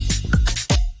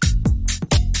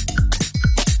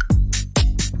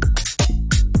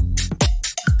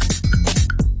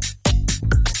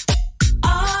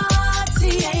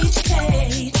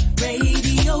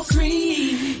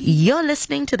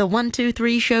to the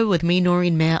 123 show with me,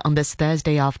 Noreen Mayer, on this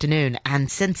Thursday afternoon. And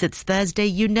since it's Thursday,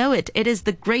 you know it. It is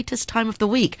the greatest time of the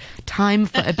week. Time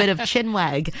for a bit of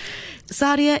chinwag.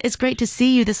 Sadia, it's great to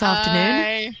see you this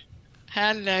afternoon. Hi.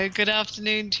 Hello, good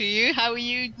afternoon to you. How are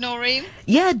you, Noreen?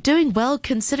 Yeah, doing well,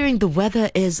 considering the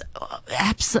weather is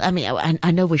absolutely... I mean,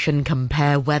 I know we shouldn't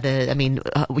compare weather. I mean,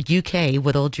 UK,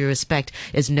 with all due respect,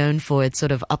 is known for its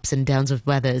sort of ups and downs of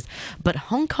weathers. But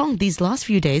Hong Kong, these last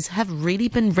few days, have really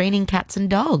been raining cats and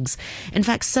dogs. In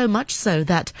fact, so much so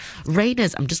that rain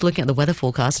is... I'm just looking at the weather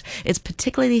forecast. It's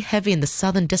particularly heavy in the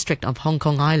southern district of Hong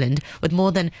Kong Island, with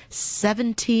more than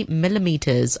 70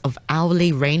 millimeters of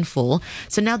hourly rainfall.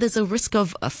 So now there's a risk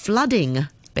of flooding,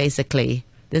 basically.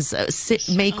 There's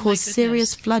may cause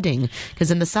serious flooding, because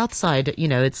in the south side, you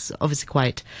know, it's obviously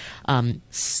quite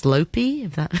slopey,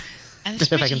 if that... And it's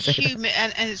pretty humid,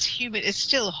 and it's humid. It's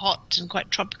still hot and quite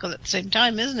tropical at the same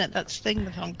time, isn't it? That's the thing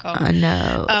with Hong Kong. I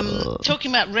know. Talking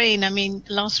about rain, I mean,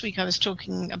 last week I was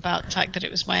talking about the fact that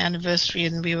it was my anniversary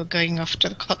and we were going off to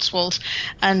the Cotswolds,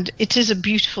 and it is a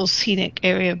beautiful scenic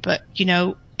area, but, you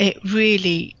know, it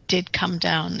really did come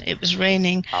down. It was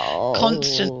raining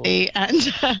constantly,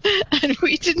 and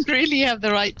we didn't really have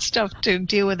the right stuff to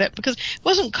deal with it, because it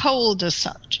wasn't cold as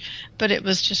such, but it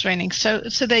was just raining. So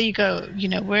there you go. You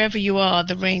know, wherever you are,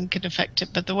 the rain can affect it,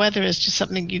 but the weather is just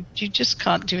something you just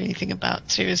can't do anything about,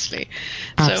 seriously.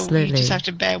 Absolutely. So you just have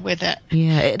to bear with it.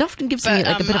 Yeah, it often gives me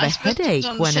like a bit of a headache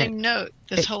on when the same note.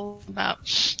 This whole about,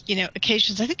 you know,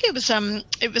 occasions. I think it was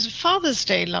Father's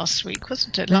Day last week,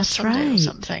 wasn't it? Last Sunday or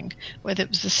something, whether it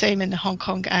was the same in Hong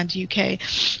Kong and UK.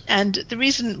 And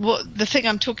the thing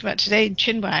I'm talking about today in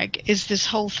Chinwag is this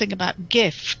whole thing about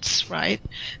gifts, right?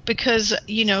 Because,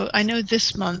 you know, I know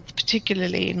this month,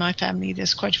 particularly in my family,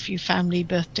 there's quite a few family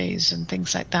birthdays and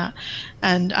things like that.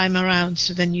 And I'm around,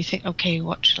 so then you think, okay,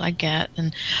 what shall I get?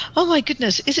 And oh my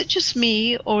goodness, is it just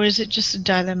me, or is it just a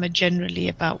dilemma generally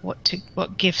about what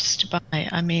gifts to buy?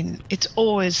 I mean, it's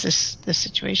always this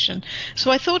situation. So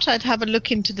I thought I'd have a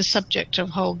look into the subject of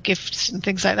whole gifts and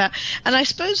things like that. And I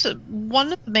suppose that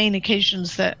one of the main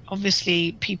occasions that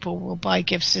obviously people will buy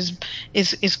gifts is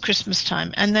Christmas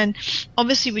time. And then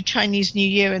obviously with Chinese New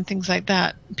Year and things like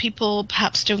that, people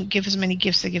perhaps don't give as many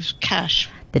gifts, they give cash.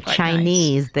 The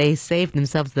Chinese, they save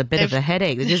themselves a bit of a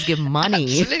headache. They just give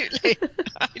money. Absolutely.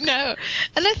 I know.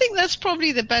 And I think that's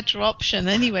probably the better option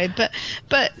anyway. But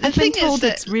I've been told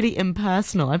it's really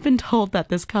impersonal. I've been told that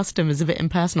this custom is a bit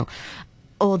impersonal.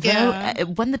 Although,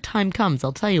 when the time comes,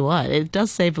 I'll tell you what, it does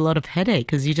save a lot of headache,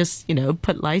 because you just, you know,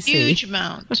 put lychee. Huge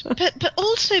amount. But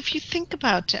also, if you think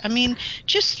about it, I mean,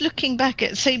 just looking back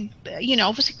at, say, you know,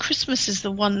 obviously Christmas is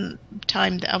the one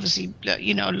time that obviously,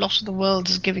 you know, a lot of the world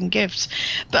is giving gifts.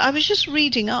 But I was just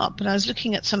reading up, and I was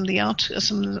looking at some of the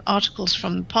articles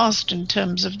from the past in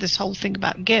terms of this whole thing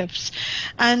about gifts.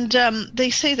 And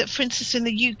they say that, for instance, in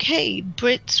the UK,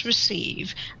 Brits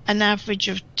receive an average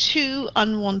of 2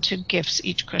 unwanted gifts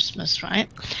each Christmas, right?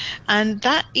 And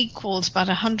that equals about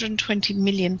 120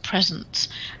 million presents.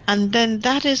 And then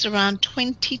that is around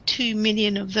 22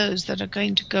 million of those that are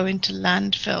going to go into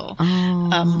landfill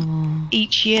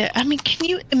each year. I mean, can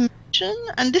you imagine?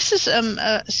 And this is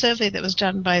a survey that was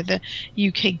done by the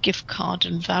UK Gift Card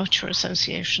and Voucher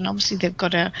Association. Obviously, they've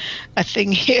got a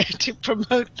thing here to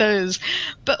promote those.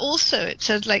 But also, it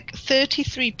says like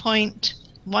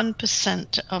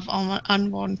 33.1% of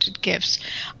unwanted gifts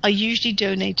are usually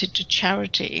donated to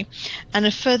charity, and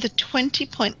a further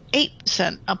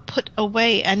 20.8% are put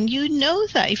away. And you know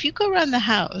that if you go around the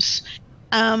house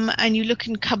and you look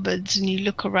in cupboards and you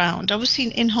look around, obviously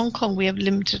in Hong Kong we have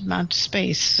limited amount of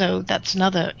space, so that's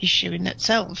another issue in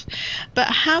itself. But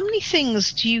how many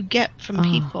things do you get from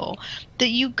people that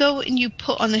you go and you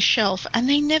put on a shelf and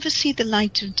they never see the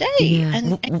light of day? Yeah.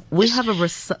 And we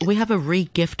have a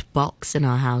re-gift box in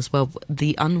our house where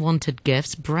the unwanted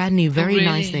gifts, brand new, very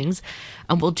nice things,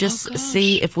 and we'll just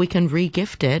see if we can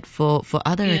re-gift it for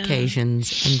other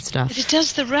occasions and stuff. But it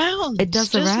does the rounds. It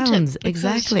does the rounds,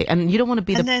 exactly. And you don't want to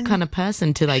be the kind of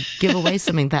person to like give away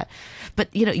something that, but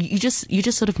you know, you just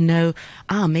sort of know,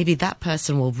 maybe that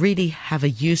person will really have a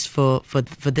use for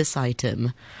this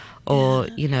item, or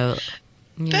you know.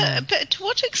 Yeah. But to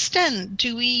what extent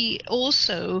do we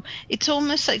also, it's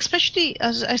almost like, especially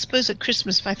as I suppose at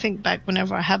Christmas, if I think back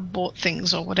whenever I have bought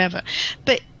things or whatever,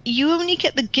 but you only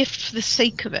get the gift for the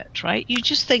sake of it, right? You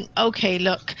just think, okay,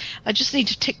 look, I just need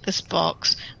to tick this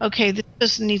box. Okay, this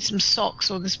person needs some socks,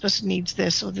 or this person needs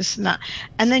this, or this and that.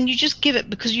 And then you just give it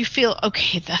because you feel,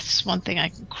 okay, that's one thing I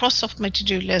can cross off my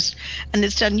to-do list and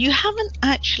it's done. You haven't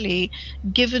actually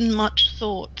given much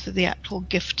thought to the actual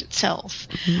gift itself.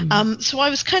 So I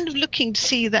was kind of looking to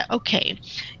see that, okay,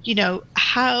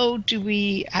 how do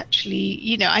we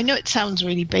actually, I know it sounds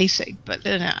really basic, but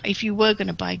if you were going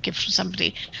to buy a gift for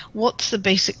somebody, what's the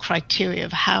basic criteria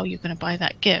of how you're going to buy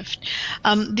that gift?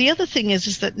 The other thing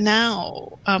is that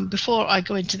now, before I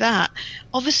go into that,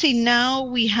 obviously now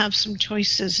we have some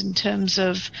choices in terms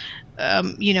of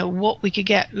what we could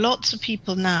get. Lots of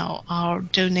people now are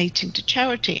donating to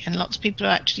charity, and lots of people are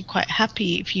actually quite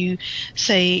happy if you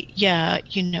say,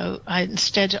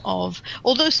 instead of,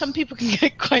 although some people can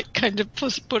get quite kind of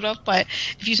put off by it,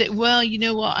 if you say, well, you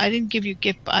know what, I didn't give you a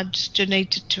gift, but I've just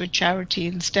donated to a charity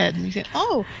instead. And you think,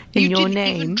 oh, you didn't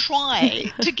even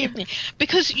try to give me.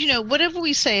 Because, whatever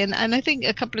we say, and I think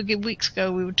a couple of weeks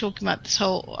ago we were talking about this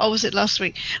whole, or was it last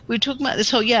week? We were talking about this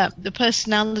whole, the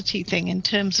personality thing in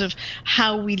terms of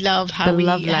how we love, how we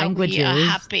are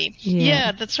happy.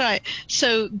 Yeah, that's right.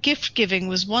 So gift giving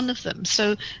was one of them.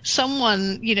 So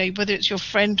someone, whether it's your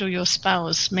friend or your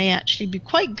spouse, may actually be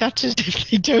quite gutted if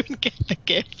they don't get the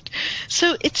gift.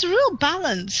 So it's a real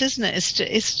balance, isn't it?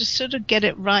 It's to sort of get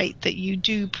it right that you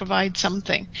do provide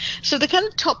something. So the kind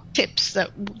of top tips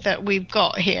that we've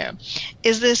got here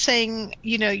is they're saying,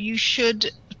 you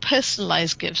should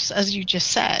personalize gifts, as you just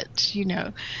said,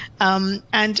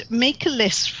 and make a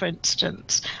list, for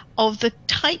instance, of the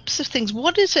types of things.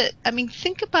 What is it? I mean,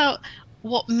 think about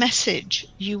what message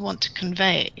you want to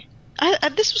convey.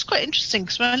 This was quite interesting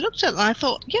because when I looked at it, I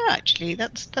thought, yeah, actually,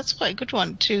 that's quite a good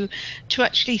one to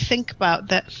actually think about,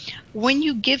 that when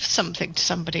you give something to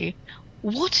somebody,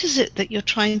 what is it that you're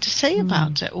trying to say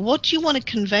about it? What do you want to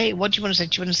convey? What do you want to say?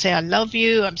 Do you want to say, I love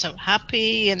you, I'm so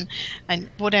happy, and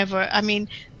whatever? I mean,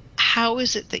 how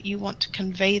is it that you want to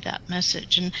convey that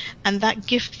message? And that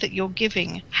gift that you're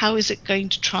giving, how is it going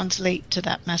to translate to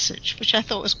that message? Which I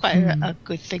thought was quite a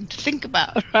good thing to think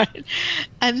about, right?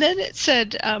 And then it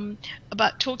said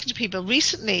about talking to people.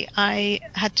 Recently, I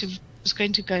was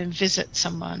going to go and visit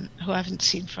someone who I haven't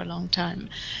seen for a long time.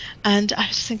 And I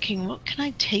was thinking, what can I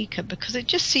take her? Because it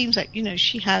just seems like,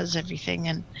 she has everything,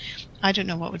 and I don't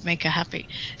know what would make her happy.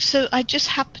 So I just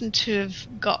happened to have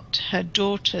got her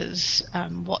daughter's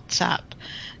WhatsApp.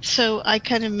 So I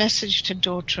kind of messaged her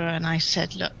daughter and I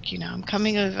said, look, I'm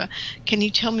coming over. Can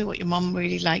you tell me what your mom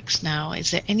really likes now?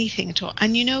 Is there anything at all?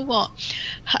 And you know what?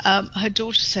 Her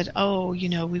daughter said, oh,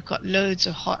 we've got loads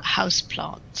of hot house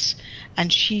plants.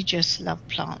 And she just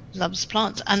loves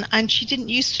plants. And she didn't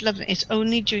used to love it. It's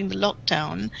only during the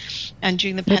lockdown and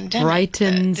during the pandemic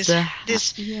brightens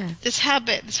this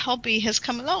habit, this hobby has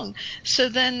come along. So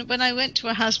then when I went to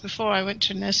a house before, I went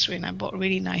to a nursery and I bought a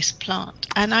really nice plant.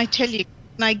 And I tell you,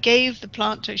 when I gave the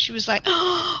plant to her, she was like,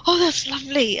 oh, that's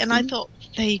lovely. And I thought,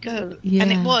 there you go. Yeah.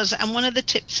 And it was. And one of the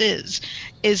tips is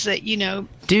that,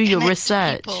 do your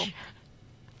research.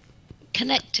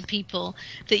 Connect to people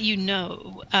that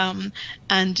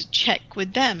and check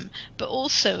with them. But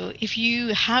also, if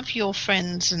you have your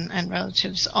friends and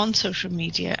relatives on social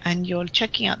media and you're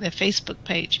checking out their Facebook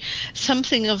page,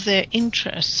 something of their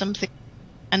interest, something,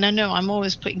 and I know I'm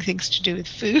always putting things to do with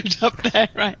food up there,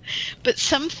 right? But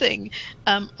something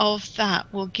of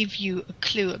that will give you a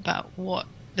clue about what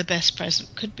the best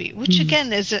present could be, which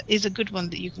again is a good one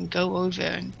that you can go over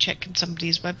and check in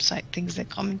somebody's website, things they're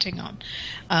commenting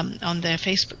on their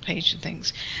Facebook page and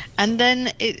things. And then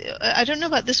I don't know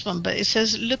about this one, but it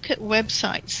says look at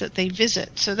websites that they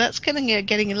visit. So that's getting a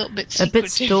little bit secretive, a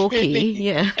bit stalky, really.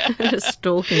 Yeah,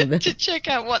 stalking them to check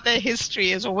out what their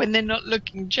history is, or when they're not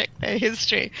looking, check their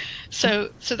history. So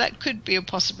that could be a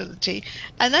possibility.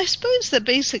 And I suppose the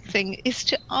basic thing is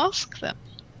to ask them.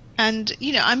 And,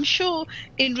 I'm sure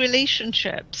in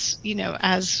relationships,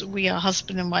 as we are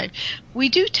husband and wife, we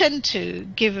do tend to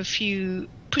give a few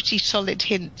pretty solid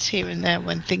hints here and there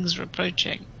when things are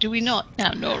approaching. Do we not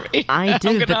now, Nori? I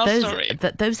do,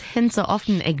 but those hints are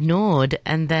often ignored.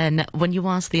 And then when you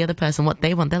ask the other person what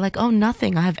they want, they're like, oh,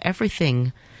 nothing. I have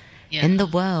everything in the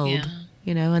world. Yeah.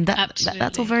 And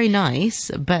that's all very nice,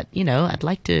 but, I'd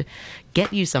like to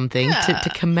get you something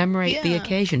to commemorate the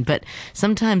occasion. But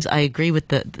sometimes I agree with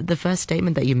the first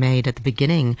statement that you made at the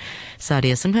beginning,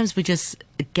 Sadia. Sometimes we just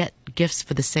get gifts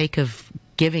for the sake of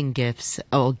giving gifts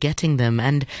or getting them.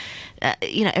 And,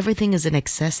 everything is in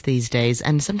excess these days.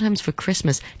 And sometimes for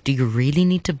Christmas, do you really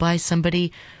need to buy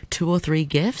somebody 2 or 3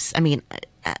 gifts? I mean,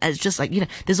 it's just like,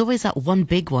 there's always that one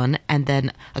big one and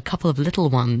then a couple of little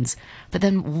ones. But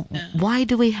then where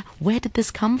did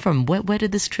this come from? Where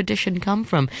did this tradition come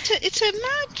from? It's a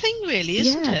mad thing, really,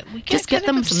 isn't it? We Just get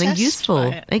them something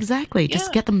useful. Exactly.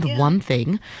 Just get them the one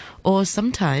thing. Or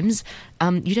sometimes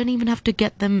you don't even have to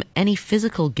get them any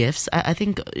physical gifts. I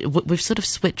think we've sort of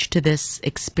switched to this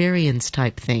experience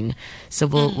type thing. So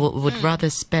would rather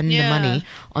spend the money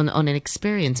on an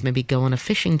experience, maybe go on a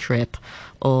fishing trip,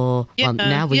 or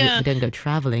now we don't go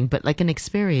traveling, but like an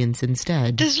experience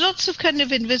instead. There's lots of kind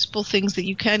of invisible things that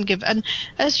you can give, and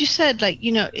as you said, like,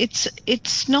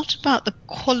 it's not about the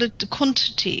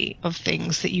quantity of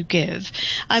things that you give.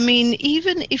 I mean,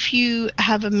 even if you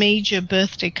have a major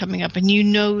birthday coming up and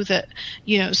that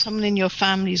someone in your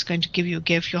family is going to give you a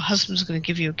gift, your husband's going to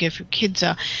give you a gift, your kids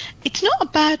are, it's not a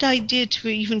bad idea to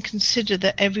even consider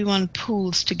that everyone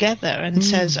pools together and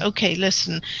says, okay,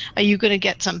 listen, are you going to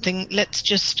get something? Let's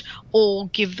just all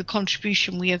give the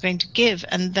contribution we are going to give,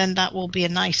 and then that will be a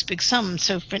nice big sum.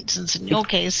 So for instance, in your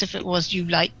case, if it was you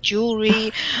like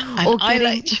jewelry and I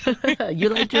like you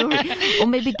like jewelry, or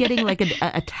maybe getting like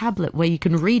a tablet where you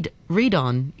can read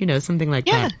on, something like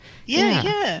that.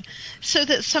 Yeah. So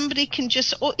that somebody can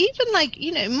just, or even like,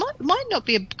 it might not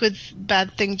be a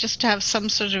bad thing just to have some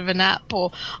sort of an app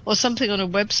or something on a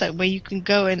website where you can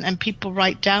go in and people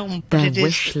write down what it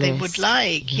is that they would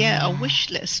like. A wish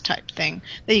list type thing.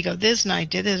 There you go. There's an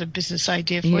idea. There's a business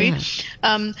idea for you.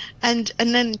 And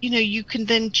then, you can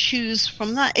then choose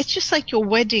from that. It's just like your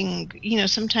wedding.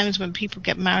 Sometimes when people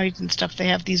get married and stuff, they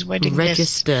have these wedding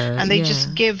lists and they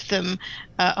just give them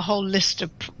a whole list of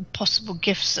possible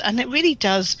gifts, and it really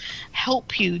does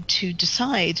help you to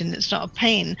decide, and it's not a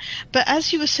pain. But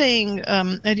as you were saying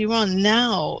earlier on,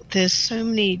 now there's so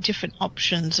many different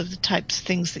options of the types of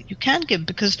things that you can give,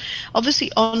 because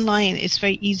obviously online it's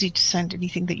very easy to send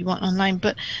anything that you want online,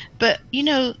 but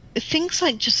things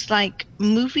like just like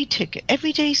movie ticket,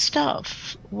 everyday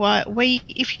stuff, where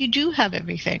if you do have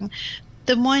everything,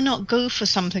 then why not go for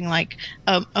something like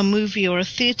a movie or a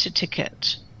theater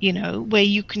ticket, where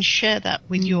you can share that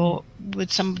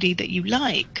with somebody that you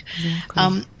like.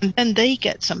 Exactly. And they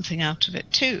get something out of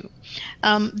it too.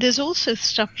 There's also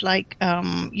stuff like,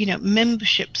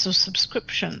 memberships or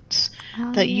subscriptions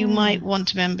that you might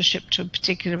want a membership to a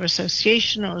particular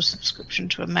association, or a subscription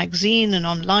to a magazine, an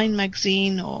online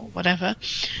magazine or whatever.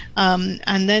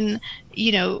 And then,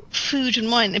 food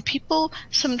and wine. And people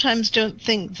sometimes don't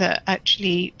think that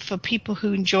actually for people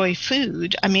who enjoy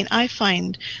food, I mean, I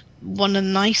find one of the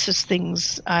nicest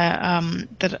things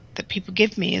that people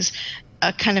give me is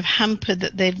a kind of hamper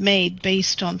that they've made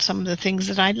based on some of the things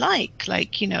that I like,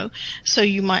 so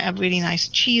you might have really nice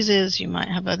cheeses, you might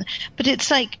have other, but it's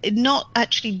like not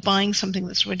actually buying something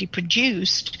that's already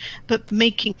produced, but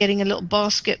getting a little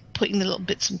basket, putting the little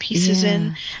bits and pieces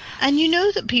in, and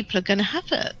that people are going to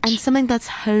have it. And something that's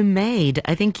homemade.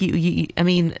 I think I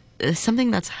mean, something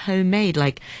that's homemade,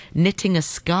 like knitting a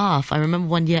scarf. I remember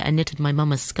one year I knitted my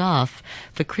mum a scarf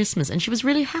for Christmas, and she was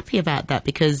really happy about that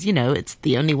because, it's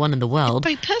the only one in the world.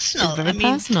 It's very personal. It's very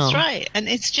personal. That's right. And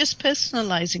it's just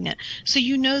personalizing it. So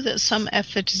that some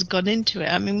effort has gone into it.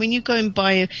 I mean, when you go and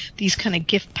buy these kind of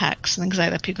gift packs and things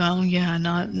like that, people go, oh yeah,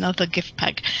 another gift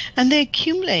pack. And they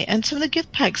accumulate. And some of the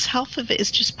gift packs, half of it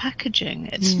is just packaging.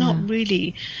 It's not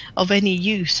really of any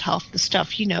use, half the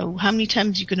stuff. How many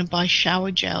times are you going to buy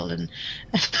shower gel? And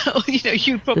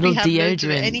you probably little have loads of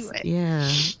it deodorants. anyway.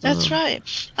 That's right.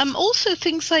 Also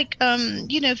things like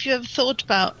if you ever thought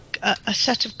about a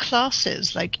set of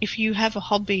classes, like if you have a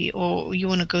hobby or you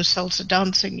want to go salsa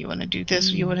dancing, you want to do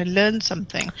this, or you want to learn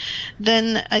something,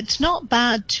 then it's not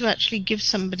bad to actually give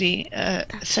somebody a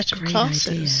set of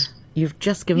classes. Idea. You've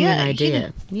just given me an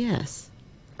idea. Yes,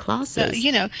 classes.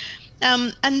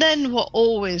 And then what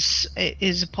always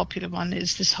is a popular one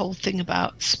is this whole thing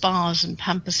about spas and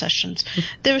pamper sessions.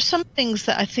 There are some things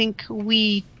that I think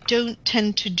we don't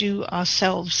tend to do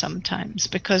ourselves sometimes,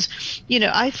 because,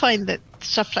 I find that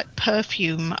stuff like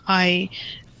perfume, I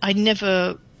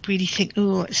never really think,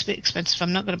 oh, it's a bit expensive,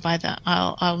 I'm not going to buy that.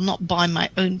 I'll not buy my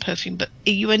own perfume, but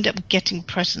you end up getting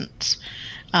presents.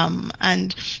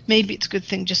 And maybe it's a good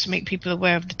thing just to make people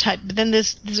aware of the type. But then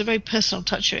there's a very personal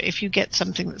touch to it. If you get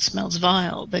something that smells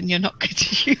vile, then you're not going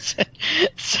to use it.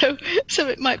 So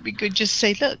it might be good just to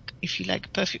say, look, if you like a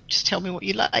perfume, just tell me what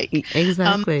you like.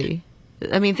 Exactly.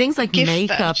 I mean, things like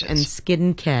makeup and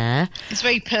skincare. It's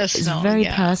very personal. It's very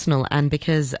personal. And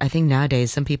because I think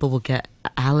nowadays some people will get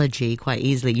allergy quite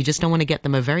easily. You just don't want to get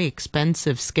them a very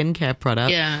expensive skincare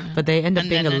product. Yeah. But they end up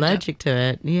being allergic to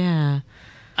it. Yeah.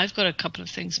 I've got a couple of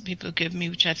things that people give me,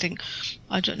 which I think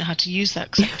I don't know how to use that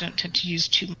because I don't tend to use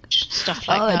too much stuff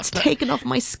like Oh, that. it's But taken off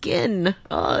my skin.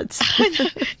 Oh, it's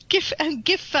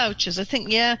gift vouchers. I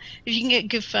think yeah, if you can get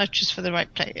gift vouchers for the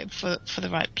right place for the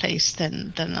right place,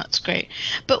 then that's great.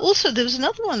 But also there was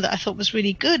another one that I thought was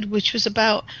really good, which was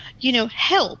about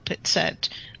help. It said,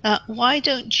 why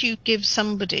don't you give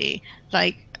somebody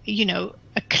like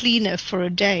a cleaner for a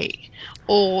day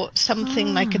or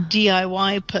something like a ah,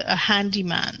 DIY, put a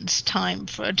handyman's time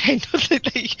for a day. Not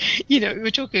that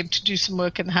we're talking to do some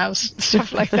work in the house and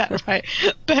stuff like that, right?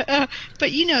 But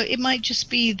it might just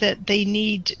be that they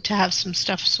need to have some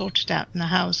stuff sorted out in the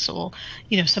house, or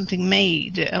something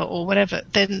made, or whatever.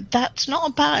 Then that's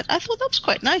not bad. I thought that was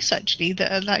quite nice actually.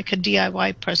 That like a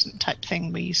DIY present type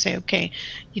thing where you say, okay,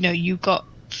 you got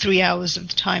 3 hours of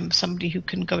the time somebody who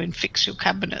can go and fix your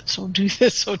cabinets or do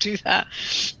this or do that.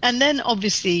 And then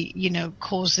obviously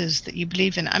causes that you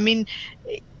believe in. I mean,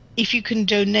 if you can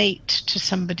donate to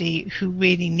somebody who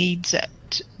really needs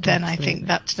it, then I think absolutely.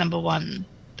 that's number one.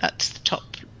 That's the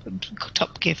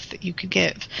top gift that you could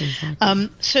give. Exactly.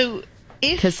 So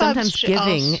Because if I was sometimes to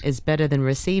giving ask, is better than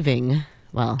receiving.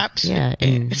 Well, yeah,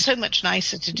 absolutely. It's so much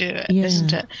nicer to do it,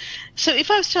 isn't yeah. it? So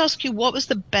if I was to ask you what was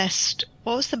the best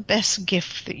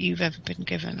gift that you've ever been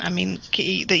given? I mean,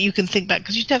 that you can think back,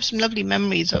 because you'd have some lovely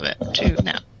memories of it too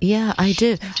now. Yeah, I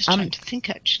do. I'm just trying to think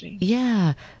actually.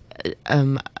 Yeah,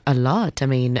 a lot. I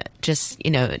mean, just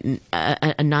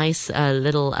a nice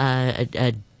little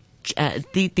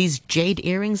these jade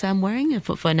earrings I'm wearing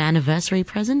for an anniversary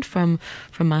present from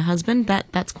my husband.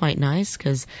 That's quite nice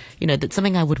because that's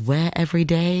something I would wear every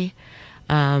day.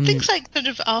 Things like sort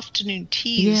of afternoon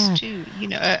teas Yeah, too,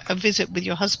 a visit with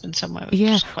your husband somewhere, which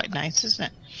yeah. is quite nice,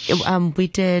 isn't it? We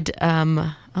did.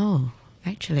 Oh,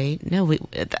 actually, no.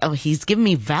 He's given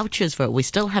me vouchers for it. We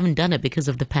still haven't done it because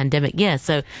of the pandemic. Yeah,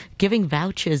 so giving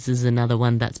vouchers is another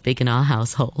one that's big in our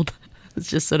household. It's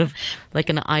just sort of like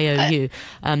an Uh, IOU,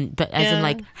 but as in yeah,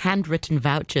 like handwritten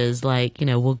vouchers. Like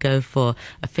we'll go for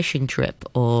a fishing trip,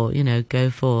 or go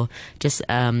for just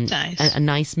nice. a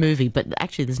nice movie. But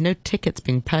actually, there's no tickets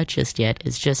being purchased yet.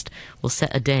 It's just we'll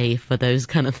set a day for those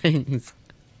kind of things.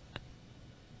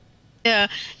 Yeah,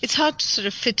 it's hard to sort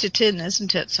of fit it in,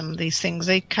 isn't it? Some of these things,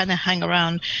 they kind of hang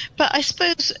around. But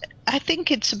I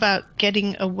think it's about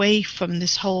getting away from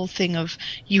this whole thing of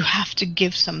you have to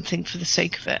give something for the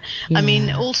sake of it. I mean,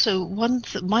 Yeah. also,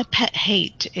 my pet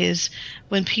hate is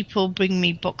when people bring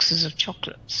me boxes of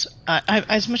chocolates.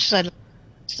 As much as I love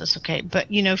this, that's okay. But,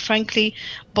 frankly,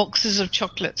 boxes of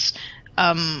chocolates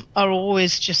are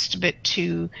always just a bit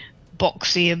too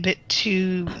boxy, a bit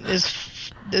too,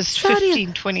 there's Sadia,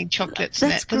 15, 20 chocolates in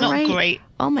that's it. They're not great. great.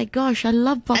 Oh my gosh, I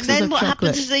love And boxes then of what happens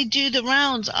chocolate. is they do the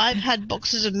rounds. I've had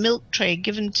boxes of milk tray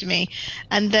given to me,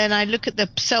 and then I look at the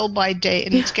sell by date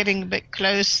and Yeah. it's getting a bit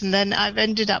close, and then I've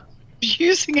ended up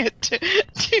using it to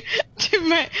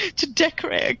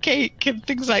decorate a cake and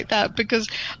things like that, because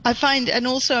I find, and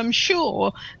also I'm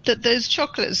sure that those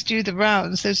chocolates do the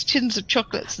rounds, those tins of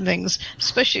chocolates and things,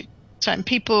 especially time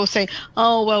people say,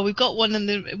 oh well, we've got one in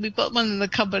the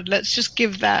cupboard, let's just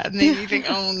give that. And then you think,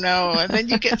 oh no, and then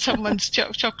you get someone's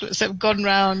chocolates that have gone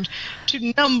round to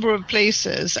a number of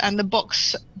places, and the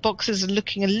boxes are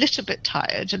looking a little bit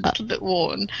tired, a Uh, little bit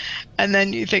worn, and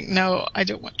then you think, no, I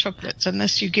don't want chocolates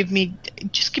unless you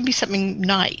just give me something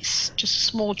nice, just a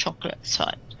small chocolate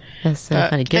side. that's so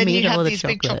But funny. Give then me you all have the these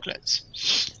big chocolate.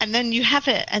 chocolates, and then you have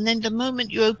it, and then the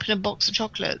moment you open a box of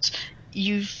chocolates,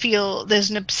 you feel there's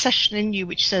an obsession in you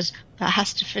which says, that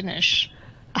has to finish.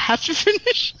 I have to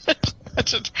finish. I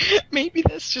don't, maybe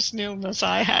that's just an illness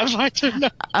I have. I don't know.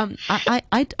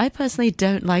 I personally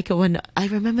don't like it when I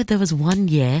remember there was one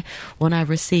year when I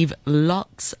received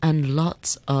lots and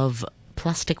lots of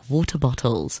plastic water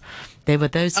bottles. They were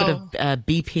those sort of Oh,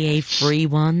 BPA free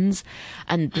ones,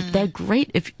 and they're mm.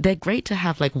 great if they're great to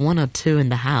have like one or two in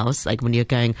the house, like when you're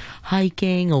going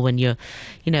hiking or when you're,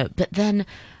 But then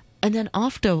and then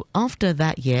after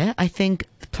that year, I think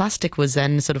plastic was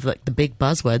then sort of like the big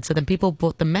buzzword. So then people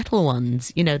bought the metal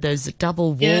ones, those double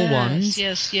wall Yes, ones.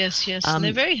 yes, yes, yes. And they're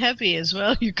Um, very heavy as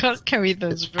well. You can't carry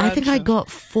those I around think I for. got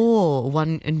four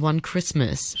one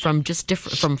Christmas from just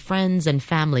different from friends and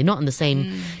family, not in the same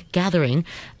Mm. gathering.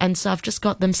 And so I've just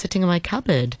got them sitting in my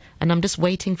cupboard, and I'm just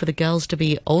waiting for the girls to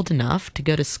be old enough to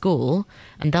go to school,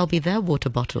 and they'll be their water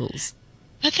bottles.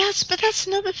 But that's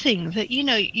another thing that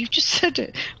you've just said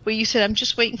it, where you said, I'm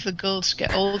just waiting for the girls to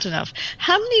get old enough.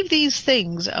 How many of these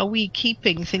things are we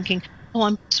keeping thinking, Oh,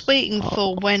 I'm just waiting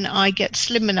for when I get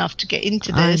slim enough to get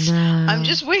into I this. I'm know.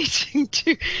 just waiting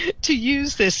to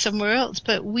use this somewhere else,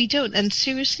 but we don't. And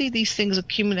seriously, these things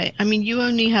accumulate. I mean, you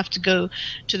only have to go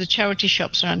to the charity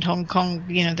shops around Hong Kong.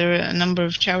 You know, there are a number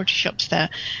of charity shops there,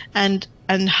 and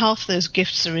half those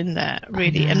gifts are in there, I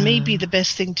really. And maybe know. the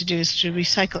best thing to do is to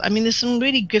recycle. I mean, there's some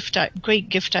really great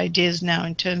gift ideas now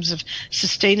in terms of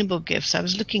sustainable gifts. I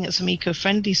was looking at some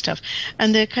eco-friendly stuff,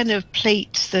 and they're kind of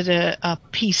plates that are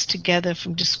pieced together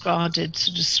from discarded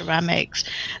sort of ceramics.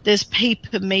 There's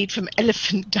paper made from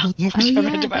elephant dung, Oh which I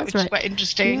read yeah, about, that's which is right. quite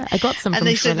interesting. Yeah, I got some And from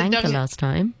they Sri say the Lanka dung. last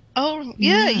time. Oh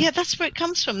yeah, Yeah. yeah, that's where it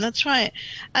comes from. That's right.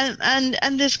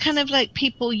 And there's kind of like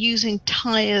people using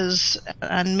tires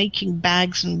and making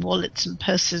bags and wallets and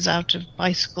purses out of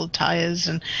bicycle tires,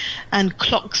 and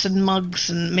clocks and mugs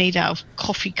and made out of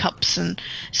coffee cups. And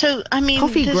so I mean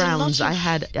Coffee there's a grounds. lot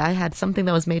of I had something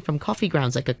that was made from coffee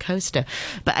grounds, like a coaster.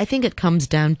 But I think it comes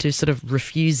down to sort of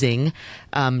refusing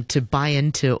to buy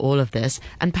into all of this.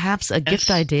 And perhaps a gift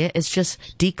yes. idea is just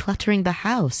decluttering the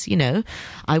house.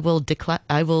 I will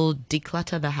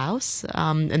declutter the house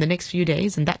in the next few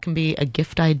days, and that can be a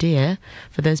gift idea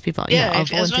for those people. Yeah, I've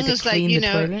if as wanted long to as like, clean the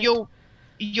toilet.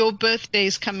 your birthday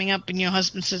is coming up and your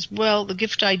husband says, "Well, the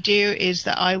gift idea is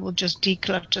that I will just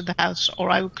declutter the house or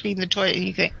I will clean the toilet," and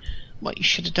you think, "Well, you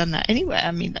should have done that anyway."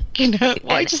 I mean,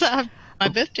 why And does that have to be my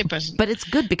birthday present? But it's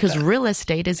good because But real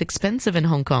estate is expensive in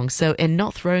Hong Kong. So in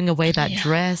not throwing away that yeah,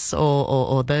 dress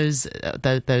or those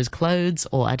clothes,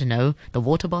 or I don't know, the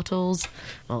water bottles,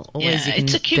 well, always yeah, you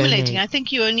it's can accumulating. donate. I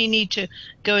think you only need to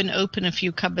go and open a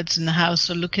few cupboards in the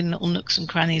house or look in little nooks and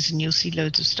crannies, and you'll see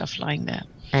loads of stuff lying there.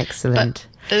 But Excellent.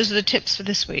 those are the tips for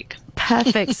this week.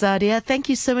 Perfect, Sadia. Thank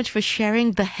you so much for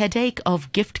sharing the headache of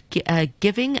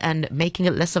giving and making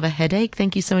it less of a headache.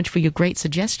 Thank you so much for your great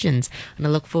suggestions. And I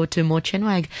look forward to more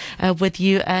Chinwag with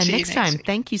you See you next time. next week.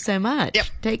 Thank you so much. Yep.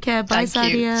 Take care. Bye,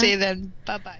 Thank you. Sadia. See you then. Bye bye.